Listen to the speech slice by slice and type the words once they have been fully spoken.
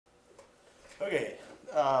Okay,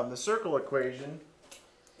 the circle equation,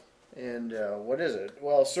 and what is it?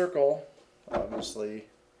 Well, a circle, obviously,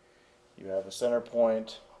 you have a center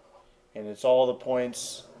point, and it's all the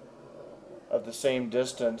points of the same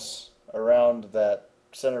distance around that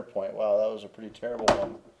center point. Wow, that was a pretty terrible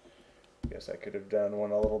one. I guess I could have done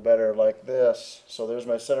one a little better like this. So there's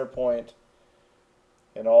my center point,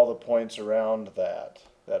 and all the points around that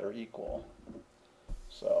are equal.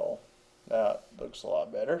 So that looks a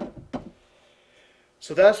lot better.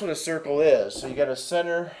 So that's what a circle is. So you got a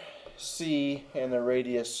center C and the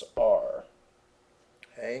radius R.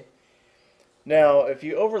 Okay. Now, if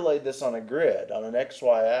you overlaid this on a grid, on an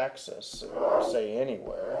XY axis, say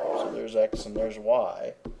anywhere, so there's X and there's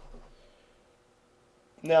Y.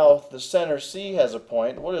 Now, if the center C has a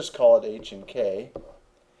point, we'll just call it H and K.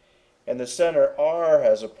 And the center R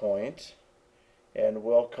has a point, and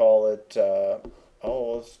we'll call it,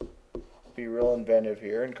 let's be real inventive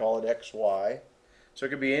here and call it XY. So it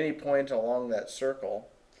could be any point along that circle.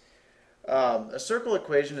 A circle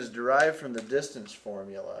equation is derived from the distance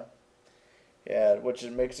formula, which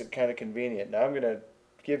makes it kind of convenient. Now I'm going to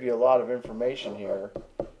give you a lot of information here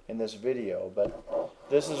in this video, but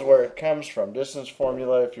this is where it comes from. Distance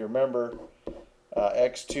formula, if you remember,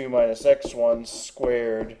 x2 minus x1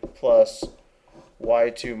 squared plus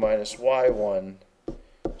y2 minus y1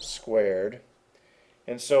 squared.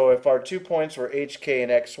 And so if our 2 points were hk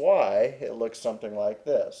and xy, it looks something like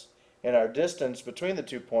this. And our distance between the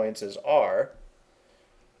 2 points is r.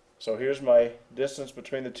 So here's my distance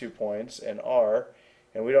between the 2 points and r,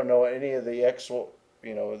 and we don't know any of the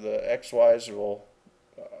the xy's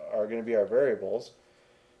are going to be our variables.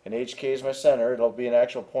 And hk is my center. It'll be an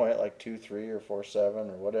actual point like 2, 3, or 4, 7,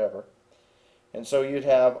 or whatever. And so you'd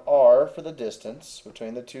have r for the distance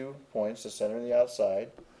between the 2 points, the center and the outside,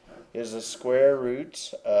 is the square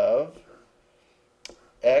root of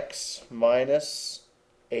x minus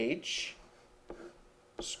h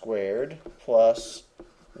squared plus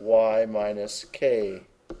y minus k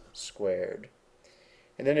squared.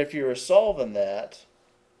 And then if you were solving that,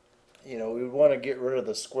 we would want to get rid of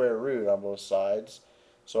the square root on both sides.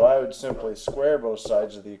 So I would simply square both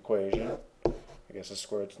sides of the equation. I guess the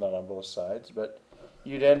square root's not on both sides, but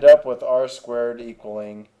you'd end up with r squared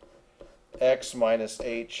equaling x minus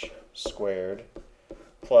h squared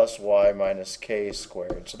plus y minus k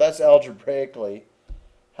squared. So that's algebraically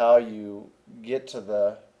how you get to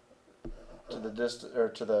the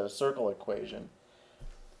circle equation,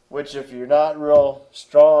 which, if you're not real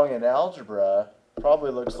strong in algebra,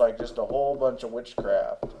 probably looks like just a whole bunch of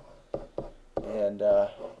witchcraft. And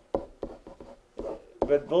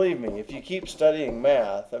but believe me, if you keep studying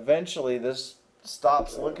math, eventually this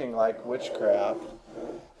stops looking like witchcraft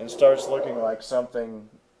and starts looking like something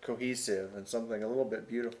cohesive and something a little bit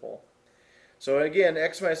beautiful. So again,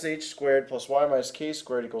 x minus h squared plus y minus k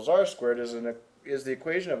squared equals r squared is the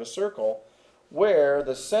equation of a circle where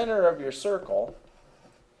the center of your circle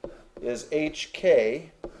is hk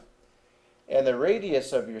and the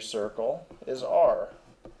radius of your circle is r.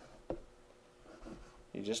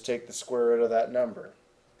 You just take the square root of that number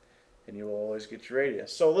and you will always get your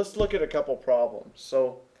radius. So let's look at a couple problems.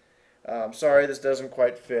 So sorry this doesn't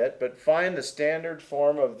quite fit, but find the standard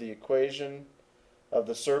form of the equation of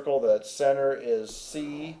the circle that center is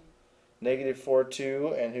C, negative 4,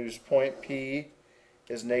 2, and whose point P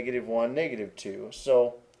is negative 1, negative 2.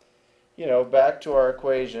 So, back to our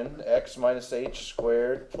equation, x minus h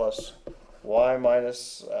squared plus y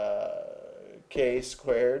minus k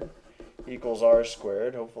squared equals r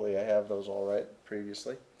squared. Hopefully I have those all right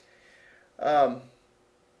previously.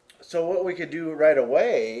 So what we could do right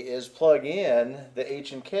away is plug in the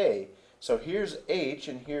h and k. So here's h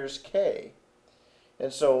and here's k.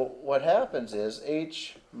 And so what happens is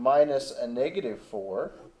h minus a negative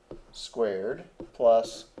 4 squared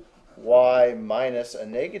plus y minus a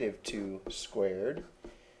negative 2 squared.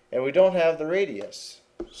 And we don't have the radius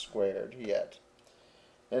squared yet.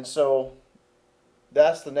 And so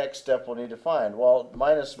that's the next step we'll need to find. Well,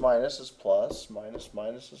 minus minus is plus, minus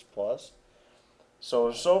minus is plus.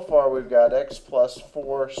 So far we've got x plus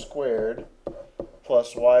 4 squared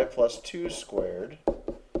plus y plus 2 squared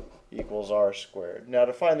equals r squared. Now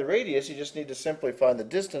to find the radius, you just need to simply find the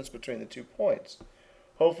distance between the 2 points.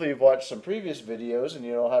 Hopefully you've watched some previous videos and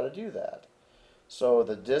you know how to do that. So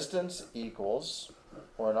the distance equals,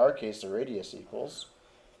 or in our case the radius equals,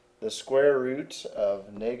 the square root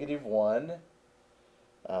of negative 1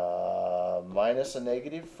 minus a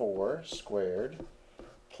negative 4 squared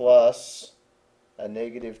plus a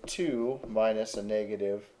negative 2 minus a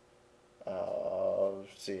negative, I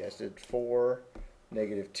did 4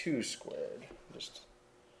 negative 2 squared.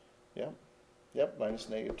 Yep, minus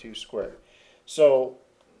negative 2 squared. So,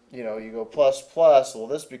 you go plus plus, well,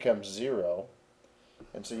 this becomes 0.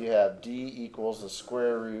 And so you have d equals the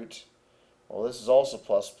square root. Well, this is also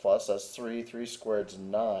plus plus. That's 3. 3 squared is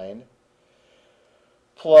 9.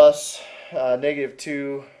 Plus negative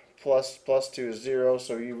 2 plus 2 is 0.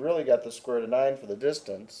 So you really got the square root of 9 for the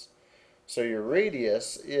distance. So your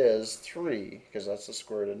radius is 3, because that's the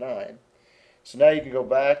square root of 9. So now you can go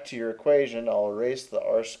back to your equation. I'll erase the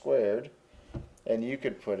r squared, and you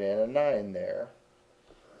could put in a 9 there.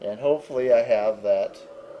 And hopefully I have that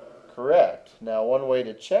correct. Now, one way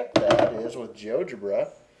to check that is with Geogebra.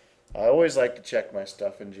 I always like to check my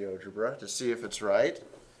stuff in Geogebra to see if it's right.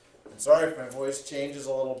 And sorry if my voice changes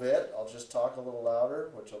a little bit. I'll just talk a little louder,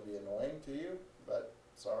 which will be annoying to you, but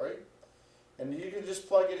sorry. And you can just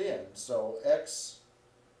plug it in. So x,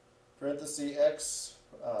 parenthesis x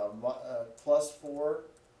plus 4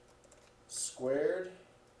 squared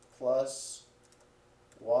plus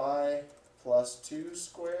y plus 2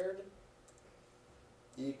 squared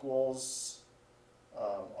equals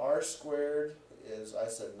r squared is, I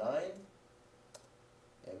said 9,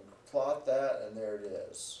 and plot that, and there it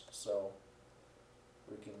is. So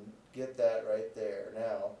we can get that right there.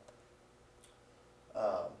 Now,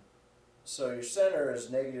 so your center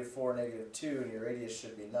is negative 4, negative 2, and your radius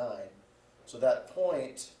should be 9. So that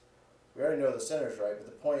point, we already know the center is right, but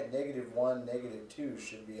the point negative 1, negative 2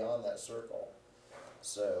 should be on that circle.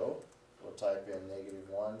 So we'll type in negative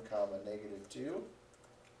 1, comma negative 2.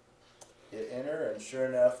 Hit enter, and sure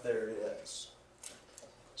enough, there it is.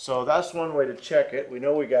 So that's one way to check it. We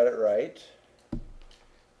know we got it right.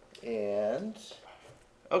 And,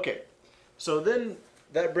 okay, so then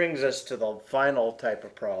that brings us to the final type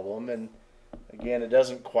of problem. And again, it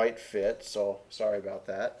doesn't quite fit, so sorry about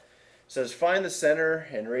that. It says find the center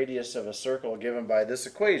and radius of a circle given by this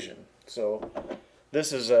equation. So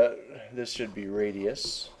this should be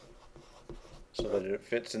radius, so that it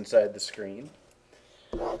fits inside the screen.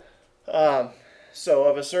 So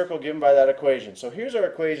of a circle given by that equation. So here's our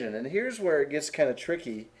equation, and here's where it gets kind of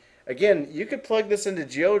tricky. Again, you could plug this into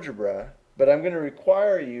Geogebra, but I'm going to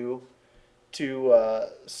require you to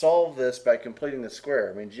solve this by completing the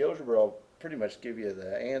square. I mean, Geogebra will pretty much give you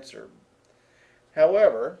the answer.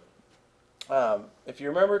 However, if you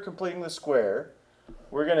remember completing the square,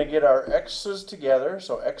 we're going to get our x's together,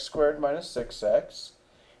 so x squared minus 6x,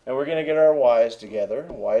 and we're going to get our y's together,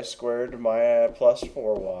 y squared plus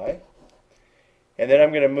 4y. And then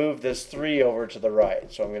I'm going to move this 3 over to the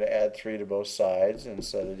right. So I'm going to add 3 to both sides and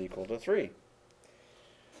set it equal to 3.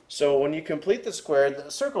 So when you complete the square,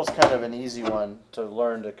 the circle's kind of an easy one to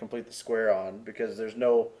learn to complete the square on, because there's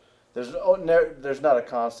not a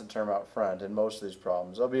constant term out front in most of these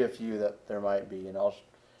problems. There'll be a few that there might be, and I'll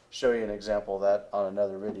show you an example of that on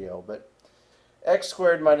another video. But x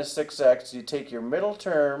squared minus 6x, you take your middle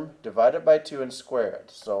term, divide it by 2, and square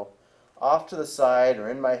it. So off to the side, or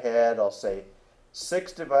in my head, I'll say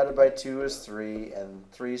 6 divided by 2 is 3, and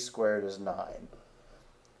 3 squared is 9.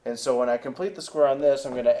 And so when I complete the square on this,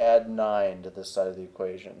 I'm going to add 9 to this side of the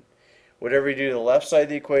equation. Whatever you do to the left side of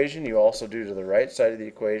the equation, you also do to the right side of the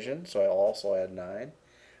equation, so I'll also add 9.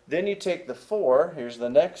 Then you take the 4, here's the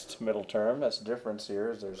next middle term. That's the difference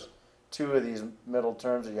here, is there's 2 of these middle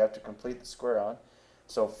terms that you have to complete the square on.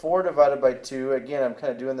 So 4 divided by 2, again, I'm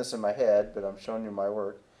kind of doing this in my head, but I'm showing you my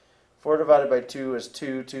work. 4 divided by 2 is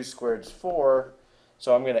 2, 2 squared is 4.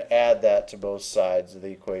 So I'm going to add that to both sides of the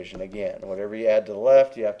equation again. Whatever you add to the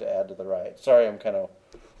left, you have to add to the right. Sorry, I'm kind of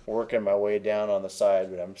working my way down on the side,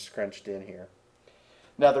 but I'm scrunched in here.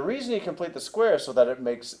 Now the reason you complete the square is so that it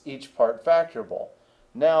makes each part factorable.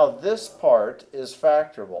 Now this part is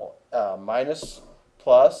factorable. Minus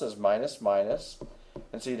plus is minus minus,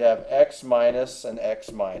 and so you'd have x minus and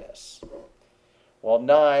x minus. Well,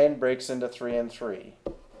 9 breaks into 3 and 3.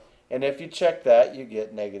 And if you check that, you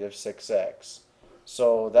get negative 6x.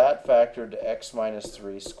 So that factored to x minus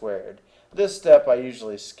 3 squared. This step I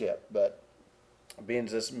usually skip, but being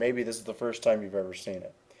maybe this is the first time you've ever seen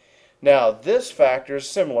it. Now this factors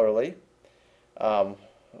similarly.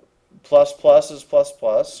 Plus plus is plus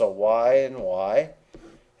plus, so y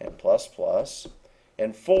and plus plus.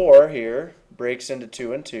 And 4 here breaks into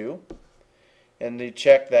 2 and 2. And you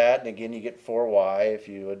check that, and again you get 4y if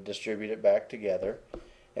you would distribute it back together.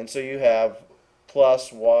 And so you have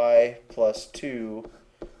plus y plus 2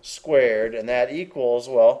 squared, and that equals,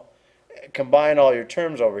 well, combine all your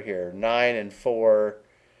terms over here, 9 and 4,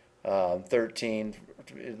 13,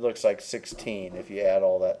 it looks like 16 if you add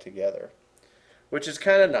all that together, which is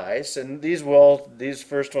kind of nice. And these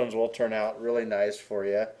first ones will turn out really nice for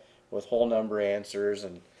you with whole number answers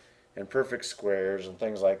and perfect squares and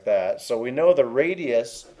things like that. So we know the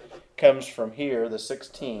radius comes from here, the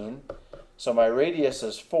 16. So my radius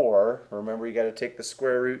is 4. Remember, you got to take the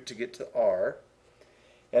square root to get to r.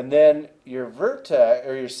 And then your vertex,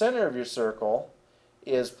 or your center of your circle,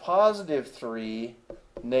 is positive 3,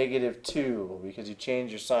 negative 2, because you change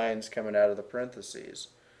your signs coming out of the parentheses.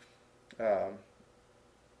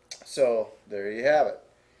 So there you have it.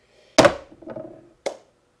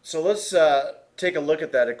 So let's take a look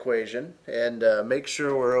at that equation and make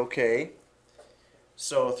sure we're okay.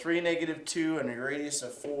 So 3, negative 2, and a radius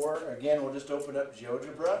of 4. Again, we'll just open up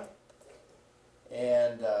Geogebra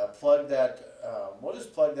and plug that. We'll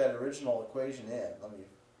just plug that original equation in. Let me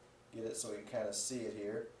get it so we can kind of see it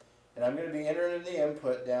here. And I'm going to be entering the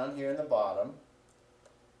input down here in the bottom,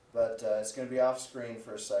 but it's going to be off screen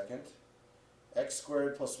for a second. X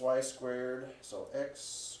squared plus y squared, so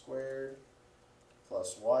x squared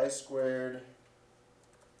plus y squared,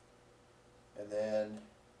 and then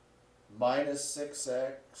minus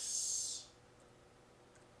 6x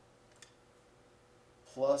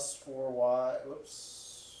plus 4y,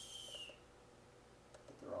 whoops,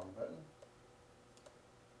 hit the wrong button.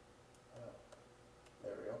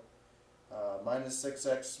 There we go. Minus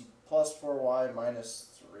 6x plus 4y minus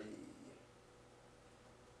 3.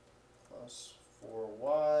 Plus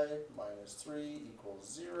 4y minus 3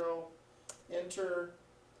 equals 0. Enter.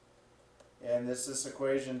 And this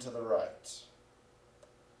equation to the right.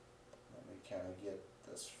 Let me kind of get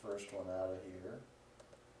this first one out of here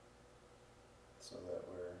so that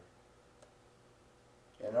we're...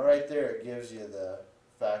 And right there it gives you the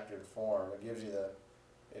factored form. It gives you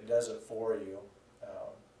it does it for you.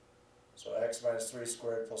 So x minus 3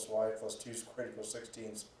 squared plus y plus 2 squared equals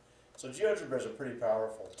 16. So GeoGebra is a pretty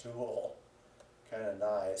powerful tool. Kind of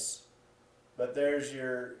nice. But there's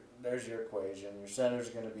your equation. Your center is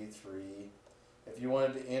going to be 3. If you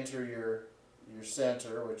wanted to enter your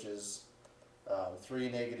center, which is 3,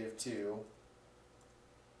 negative 2,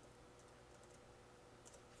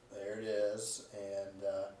 there it is. And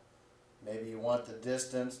maybe you want the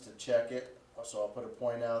distance to check it. So I'll put a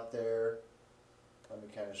point out there. Let me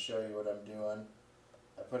kind of show you what I'm doing.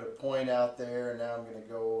 I put a point out there, and now I'm going to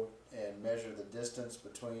go and measure the distance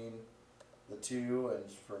between the two, and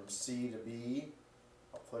from C to B.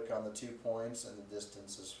 I'll click on the 2 points, and the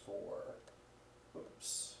distance is 4.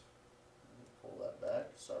 Oops. Let me pull that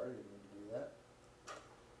back. Sorry, didn't mean to do that.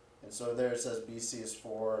 And so there it says BC is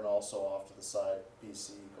 4, and also off to the side,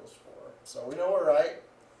 BC equals 4. So we know we're right.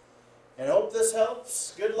 And I hope this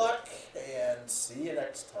helps. Good luck, and see you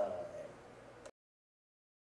next time.